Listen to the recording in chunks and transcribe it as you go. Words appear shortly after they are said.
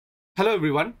Hello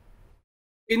everyone.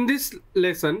 In this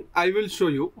lesson, I will show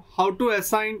you how to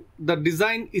assign the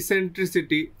design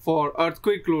eccentricity for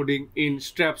earthquake loading in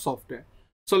STRAP software.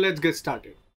 So let's get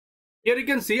started. Here you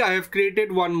can see I have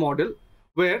created one model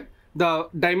where the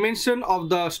dimension of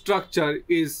the structure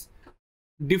is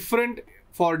different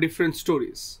for different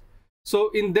stories.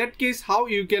 So in that case, how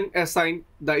you can assign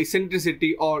the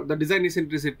eccentricity or the design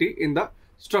eccentricity in the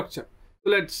structure.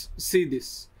 So let's see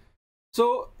this.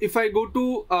 So if I go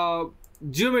to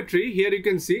geometry, here you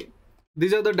can see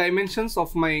these are the dimensions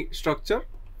of my structure.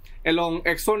 Along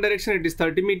x1 direction it is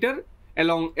 30 meter,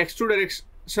 along x2 direction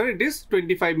it is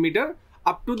 25 meter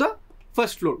up to the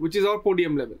first floor, which is our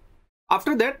podium level.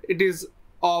 After that it is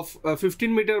of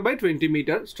 15 meter by 20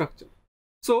 meter structure.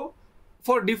 So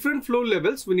for different floor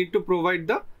levels we need to provide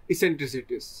the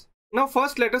eccentricities. Now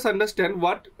first let us understand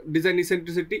what design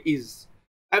eccentricity is.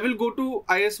 I will go to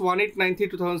IS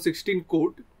 1893-2016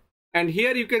 code, and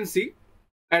here you can see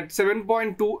at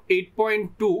 7.2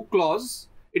 8.2 clause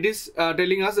it is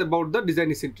telling us about the design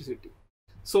eccentricity.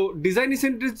 So design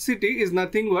eccentricity is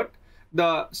nothing but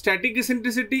the static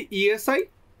eccentricity ESI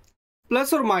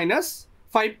plus or minus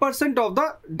 5% of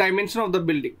the dimension of the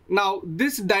building. Now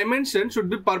this dimension should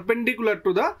be perpendicular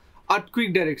to the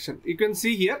earthquake direction. You can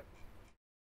see here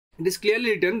it is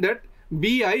clearly written that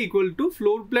BI equal to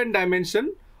floor plan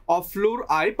dimension of floor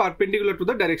I perpendicular to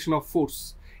the direction of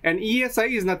force, and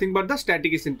ESI is nothing but the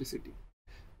static eccentricity.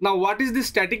 Now what is this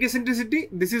static eccentricity?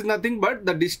 This is nothing but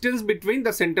the distance between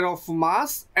the center of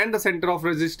mass and the center of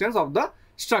resistance of the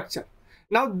structure.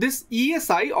 Now this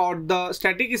ESI or the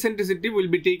static eccentricity will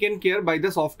be taken care by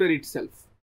the software itself,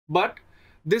 but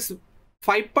this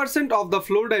 5% of the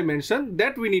floor dimension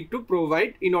that we need to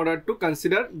provide in order to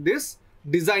consider this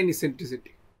design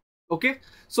eccentricity. Okay,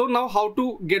 so now how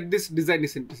to get this design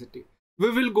eccentricity? We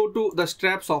will go to the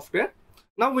STRAP software.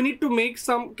 Now we need to make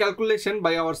some calculation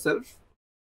by ourselves.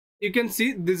 You can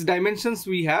see these dimensions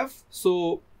we have.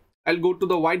 So I'll go to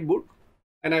the whiteboard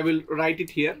and I will write it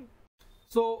here.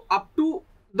 So up to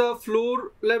the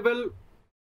floor level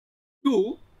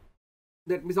 2,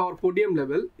 that means our podium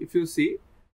level, if you see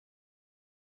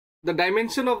the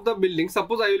dimension of the building,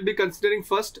 suppose I will be considering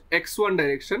first x1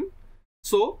 direction.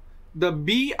 So the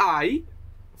BI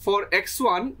for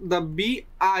x1, the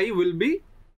BI will be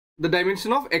the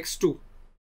dimension of x2,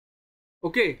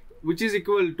 okay, which is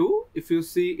equal to, if you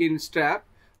see in STRAP,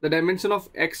 the dimension of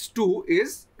x2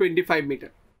 is 25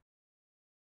 meter.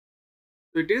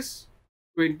 So it is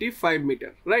 25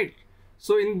 meter, right?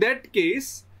 So in that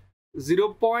case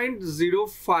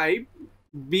 0.05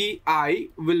 BI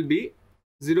will be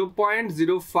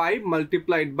 0.05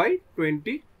 multiplied by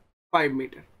 25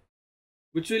 meter,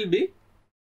 which will be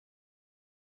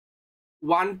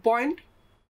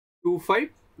 1.25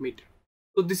 meter.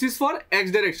 So this is for x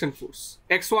direction force,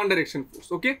 x1 direction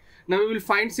force. Okay, now we will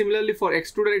find similarly for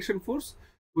x2 direction force,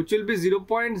 which will be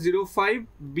 0.05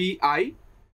 BI.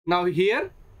 Now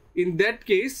here in that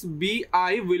case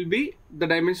BI will be the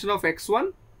dimension of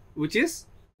x1, which is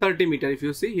 30 meter. If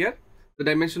you see here, the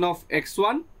dimension of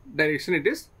x1 direction, it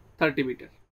is 30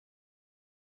 meter.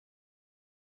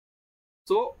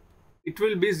 So it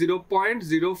will be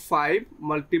 0.05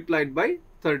 multiplied by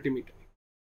 30 meter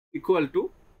equal to,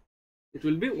 it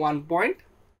will be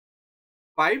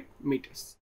 1.5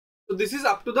 meters. So this is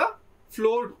up to the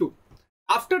floor 2.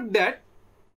 After that,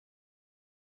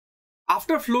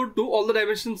 after floor 2, all the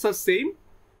dimensions are same.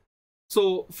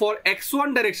 So for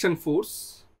x1 direction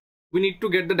force, we need to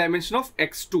get the dimension of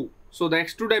x2. So the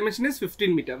x2 dimension is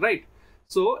 15 meter, right?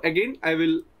 So again I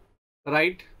will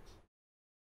write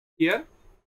here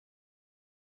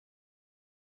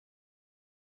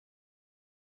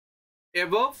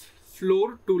above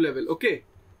floor 2 level. Okay,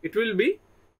 it will be,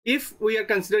 if we are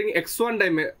considering x1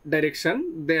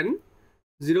 direction, then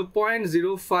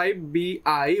 0.05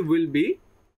 BI will be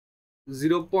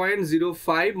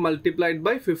 0.05 multiplied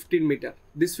by 15 meter.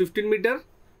 This 15 meter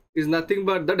is nothing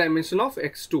but the dimension of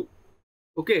x2.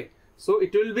 Okay, so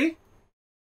it will be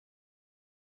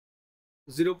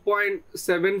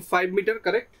 0.75 meter,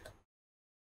 correct?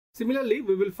 Similarly,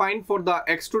 we will find for the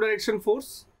x2 direction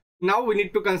force. Now we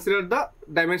need to consider the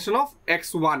dimension of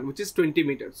x1, which is 20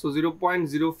 meters. So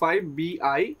 0.05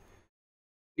 BI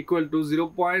equal to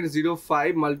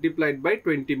 0.05 multiplied by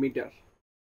 20 meter.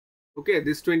 Okay,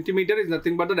 this 20 meter is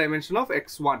nothing but the dimension of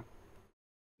x1.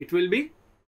 It will be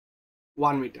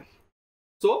 1 meter.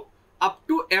 So up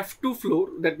to F2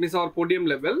 floor, that means our podium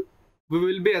level, we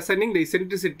will be assigning the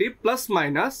eccentricity plus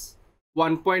minus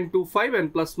 1.25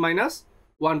 and plus minus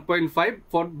 1.5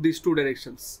 for these two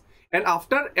directions. And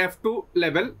after F2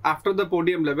 level, after the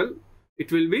podium level, it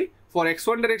will be for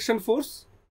x1 direction force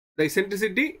the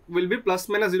eccentricity will be plus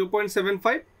minus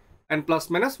 0.75 and plus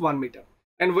minus 1 meter.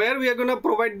 And where we are going to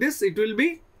provide this, it will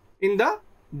be in the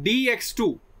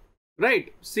dx2,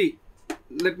 right? See,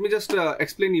 let me just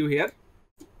explain you here.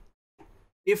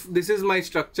 If this is my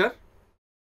structure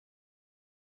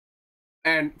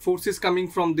and force is coming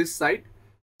from this side,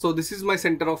 so this is my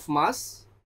center of mass,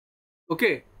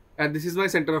 okay, and this is my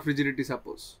center of rigidity,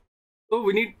 suppose. So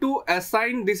we need to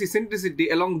assign this eccentricity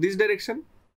along this direction,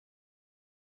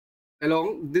 and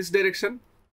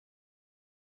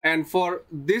for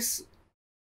this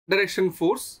direction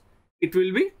force, it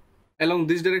will be along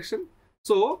this direction.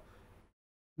 So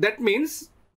that means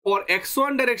for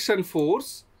x1 direction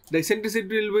force, the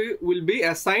eccentricity will be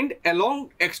assigned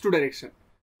along x2 direction.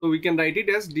 So we can write it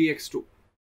as dx2.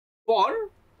 For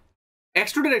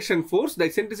x2 direction force, the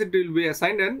eccentricity will be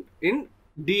assigned in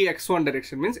dx1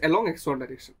 direction, means along x1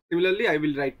 direction. Similarly, I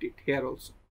will write it here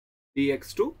also,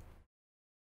 dx2,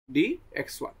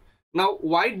 dx1. Now,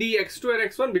 why dx2 and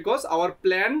x1? Because our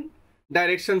plan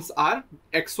directions are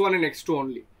x1 and x2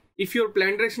 only. If your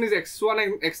plan direction is x1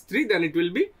 and x3, then it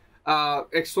will be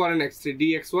x1 and x3,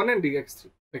 dx1 and dx3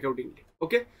 accordingly.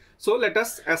 Okay, so let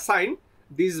us assign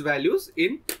these values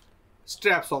in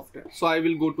strap software. So I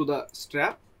will go to the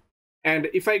strap, and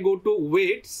if I go to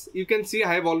weights, you can see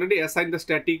I have already assigned the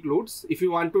static loads. If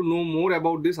you want to know more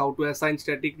about this, how to assign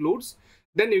static loads,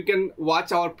 then you can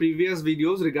watch our previous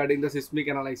videos regarding the seismic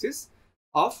analysis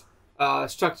of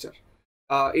structure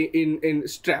in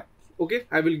strap. Okay,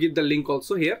 I will give the link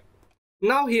also here.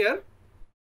 Now here,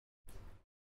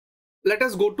 let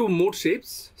us go to mode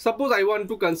shapes. Suppose I want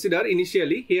to consider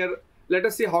initially here, let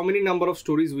us see how many number of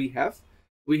stories we have.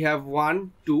 We have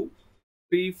 1, 2,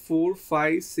 3, 4,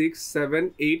 5, 6,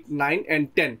 7, 8, 9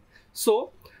 and 10.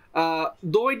 So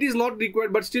though it is not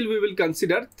required, but still we will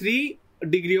consider 3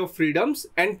 degree of freedoms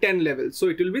and 10 levels. So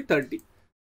it will be 30.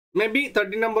 Maybe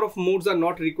 30 number of modes are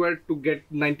not required to get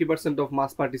 90% of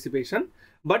mass participation,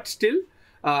 but still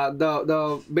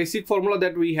the basic formula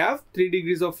that we have, 3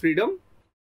 degrees of freedom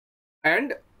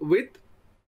and with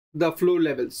the flow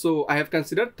level. So I have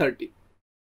considered 30.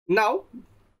 Now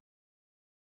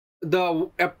the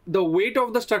weight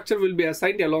of the structure will be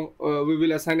assigned along, we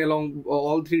will assign along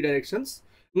all 3 directions.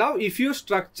 Now if your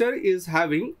structure is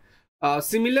having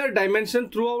similar dimension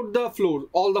throughout the floor,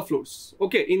 all the floors,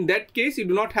 okay, in that case you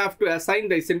do not have to assign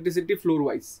the eccentricity floor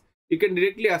wise. You can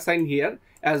directly assign here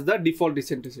as the default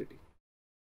eccentricity.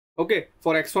 Okay,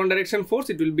 for x1 direction force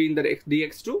it will be in the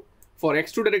dx2, for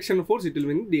x2 direction force it will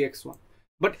be in dx1.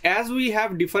 But as we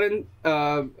have different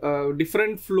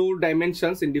floor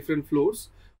dimensions in different floors,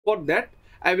 for that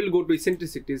I will go to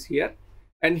eccentricities here,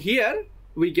 and here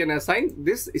we can assign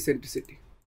this eccentricity.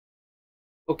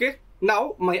 Okay,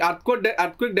 now my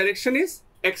earthquake direction is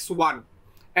x1,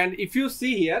 and if you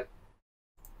see here,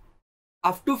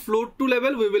 up to floor 2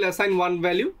 level we will assign one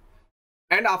value,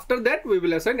 and after that we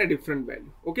will assign a different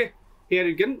value. Okay, here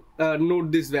you can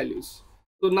note these values.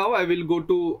 So now I will go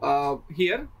to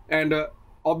here, and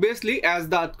obviously as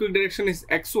the earthquake direction is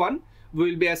x1, we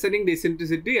will be assigning the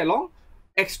eccentricity along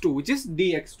x2, which is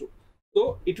dx2.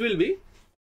 So it will be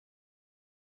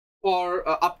for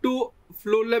up to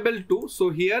floor level 2, so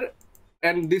here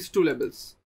and these 2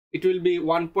 levels, it will be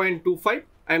 1.25.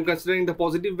 I am considering the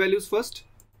positive values first,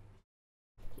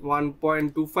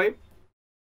 1.25,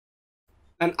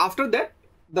 and after that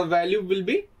the value will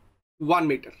be 1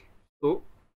 meter. So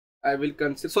I will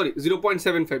consider, sorry,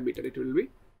 0.75 meter it will be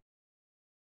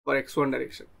for x1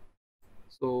 direction.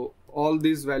 So all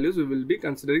these values we will be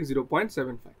considering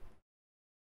 0.75.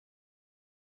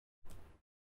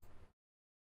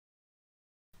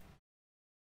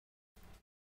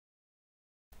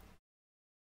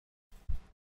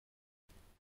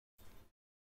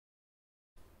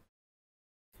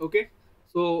 Okay,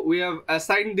 so we have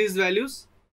assigned these values.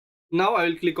 Now I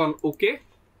will click on OK.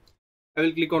 I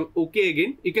will click on OK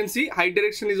again. You can see height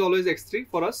direction is always x3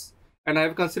 for us, and I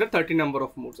have considered 30 number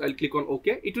of modes. I will click on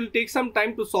OK. It will take some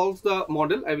time to solve the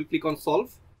model. I will click on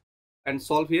solve and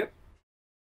solve here.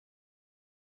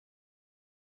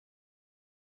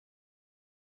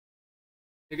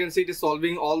 You can see it is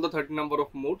solving all the 30 number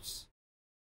of modes.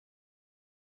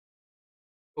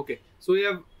 Okay, so we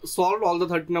have solved all the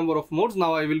 30 number of modes.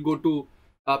 Now I will go to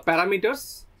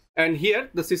parameters, and here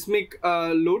the seismic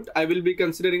load, I will be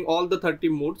considering all the 30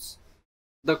 modes.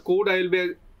 The code I will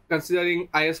be considering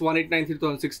IS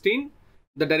 1893/2016.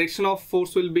 The direction of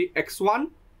force will be x1.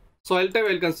 Soil type I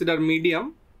will consider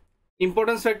medium.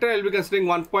 Importance factor I will be considering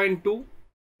 1.2.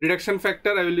 Reduction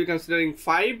factor I will be considering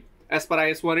 5 as per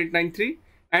IS 1893,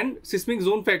 and seismic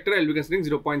zone factor I will be considering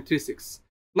 0.36.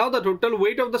 Now the total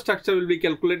weight of the structure will be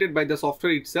calculated by the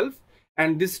software itself,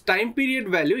 and this time period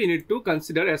value you need to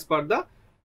consider as per the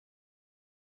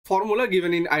formula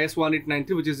given in IS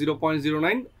 1893, which is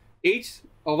 0.09 h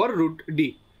over root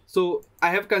d. So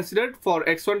I have considered for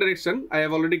x1 direction, I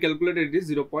have already calculated it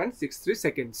is 0.63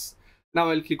 seconds. Now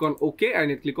I'll click on OK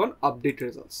and I'll click on update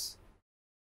results.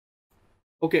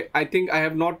 Okay, I think I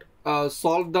have not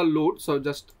solved the load, so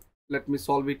just let me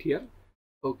solve it here.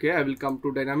 Okay, I will come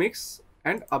to dynamics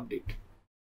and update.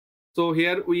 So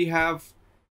here we have,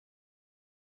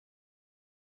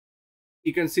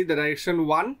 you can see the direction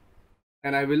 1,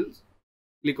 and I will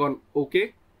click on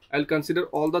OK. I'll consider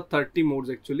all the 30 modes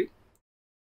actually,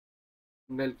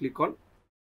 and I'll click on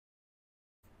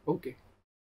OK.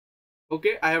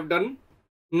 Okay, I have done.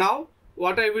 Now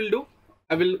what I will do,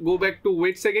 I will go back to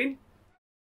weights again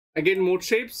mode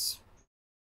shapes,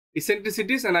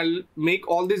 eccentricities, and I'll make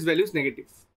all these values negative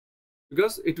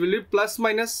because it will be plus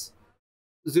minus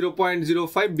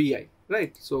 0.05 bi,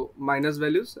 right? So minus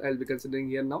values I'll be considering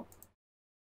here now.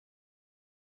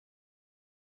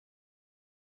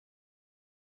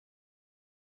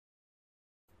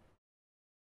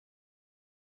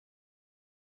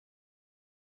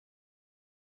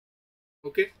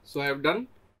 Okay, so I have done.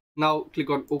 Now click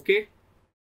on OK.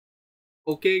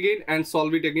 OK again and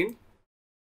solve it again.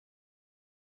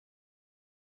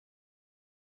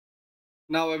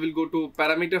 Now I will go to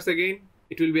parameters again.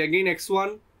 It will be again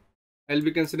x1. I'll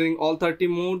be considering all 30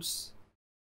 modes.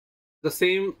 The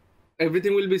same,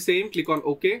 everything will be same. Click on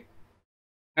OK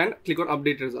and click on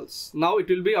update results. Now it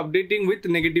will be updating with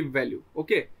negative value.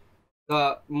 Okay,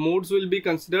 the modes will be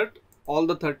considered all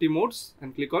the 30 modes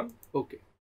and click on OK.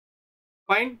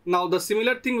 Fine. Now the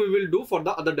similar thing we will do for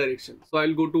the other direction. So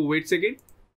I'll go to weights again.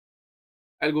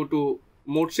 I'll go to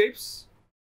mode shapes,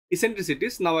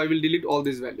 eccentricities. Now I will delete all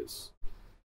these values.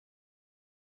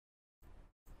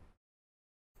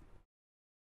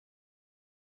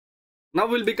 Now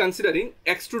we'll be considering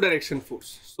x2 direction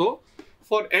force. So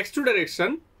for x2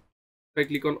 direction, if I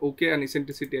click on OK and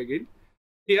eccentricity again,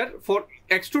 here for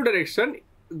x2 direction,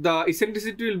 the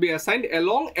eccentricity will be assigned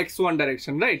along x1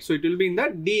 direction, right? So it will be in the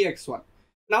dx1.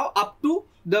 Now up to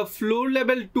the floor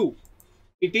level 2,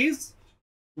 it is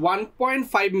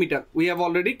 1.5 meter. We have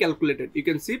already calculated. You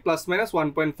can see plus minus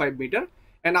 1.5 meter,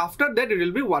 and after that it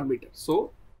will be 1 meter.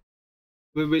 So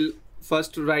we will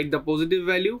first write the positive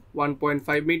value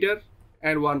 1.5 meter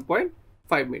and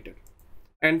 1.5 meter,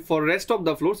 and for rest of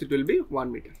the floors it will be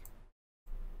 1 meter.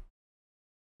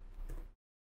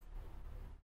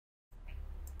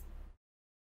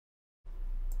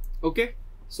 Okay,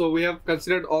 so we have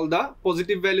considered all the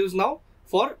positive values. Now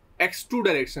for x2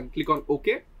 direction, click on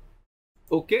OK.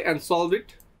 OK and solve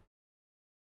it.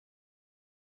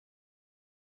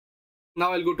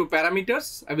 Now I'll go to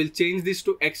parameters. I will change this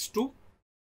to x2.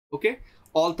 Okay,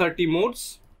 all 30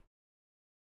 modes.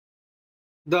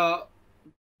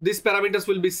 These parameters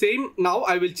will be same. Now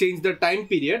I will change the time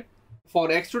period. For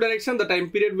x2 direction, the time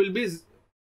period will be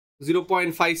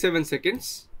 0.57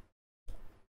 seconds.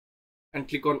 And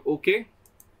click on OK.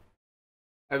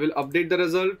 I will update the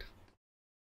result.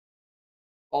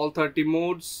 All 30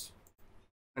 modes.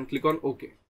 And click on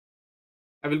OK.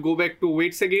 I will go back to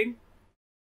weights again.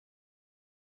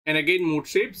 And again mode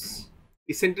shapes.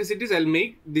 Eccentricities, I'll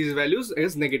make these values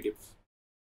as negative.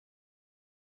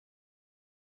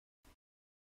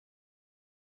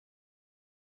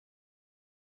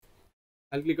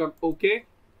 I'll click on OK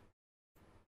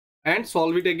and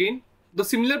solve it again. The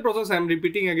similar process I am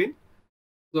repeating again.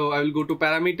 So I will go to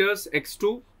parameters,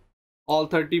 x2, all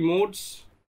 30 modes.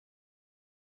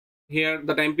 Here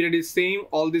the time period is same,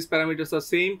 all these parameters are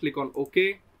same. Click on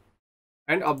OK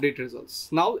and update results.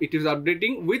 Now it is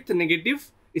updating with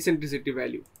negative eccentricity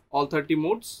value, all 30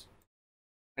 modes,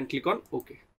 and click on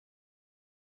OK.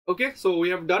 Okay, so we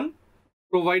have done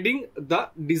providing the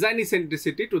design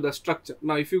eccentricity to the structure.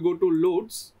 Now if you go to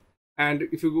loads and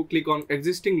if you go click on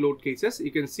existing load cases,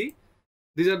 you can see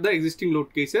these are the existing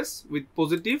load cases with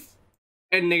positive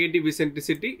and negative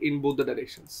eccentricity in both the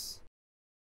directions.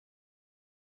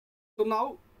 So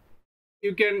now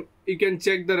you can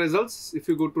check the results. If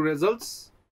you go to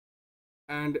results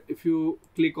and if you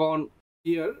click on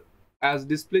here as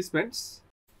displacements,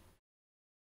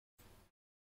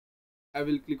 I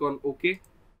will click on OK,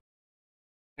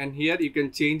 and here you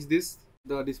can change this.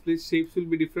 The display shapes will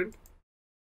be different.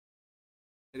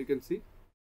 Here you can see.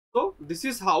 So this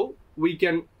is how we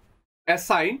can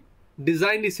assign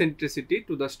design eccentricity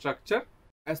to the structure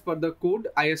as per the code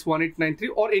IS 1893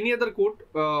 or any other code,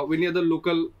 any other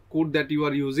local code that you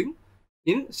are using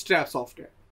in Strap software.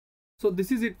 So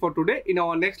this is it for today. In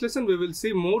our next lesson, we will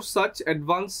see more such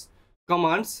advanced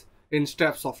commands in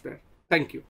Strap software. Thank you.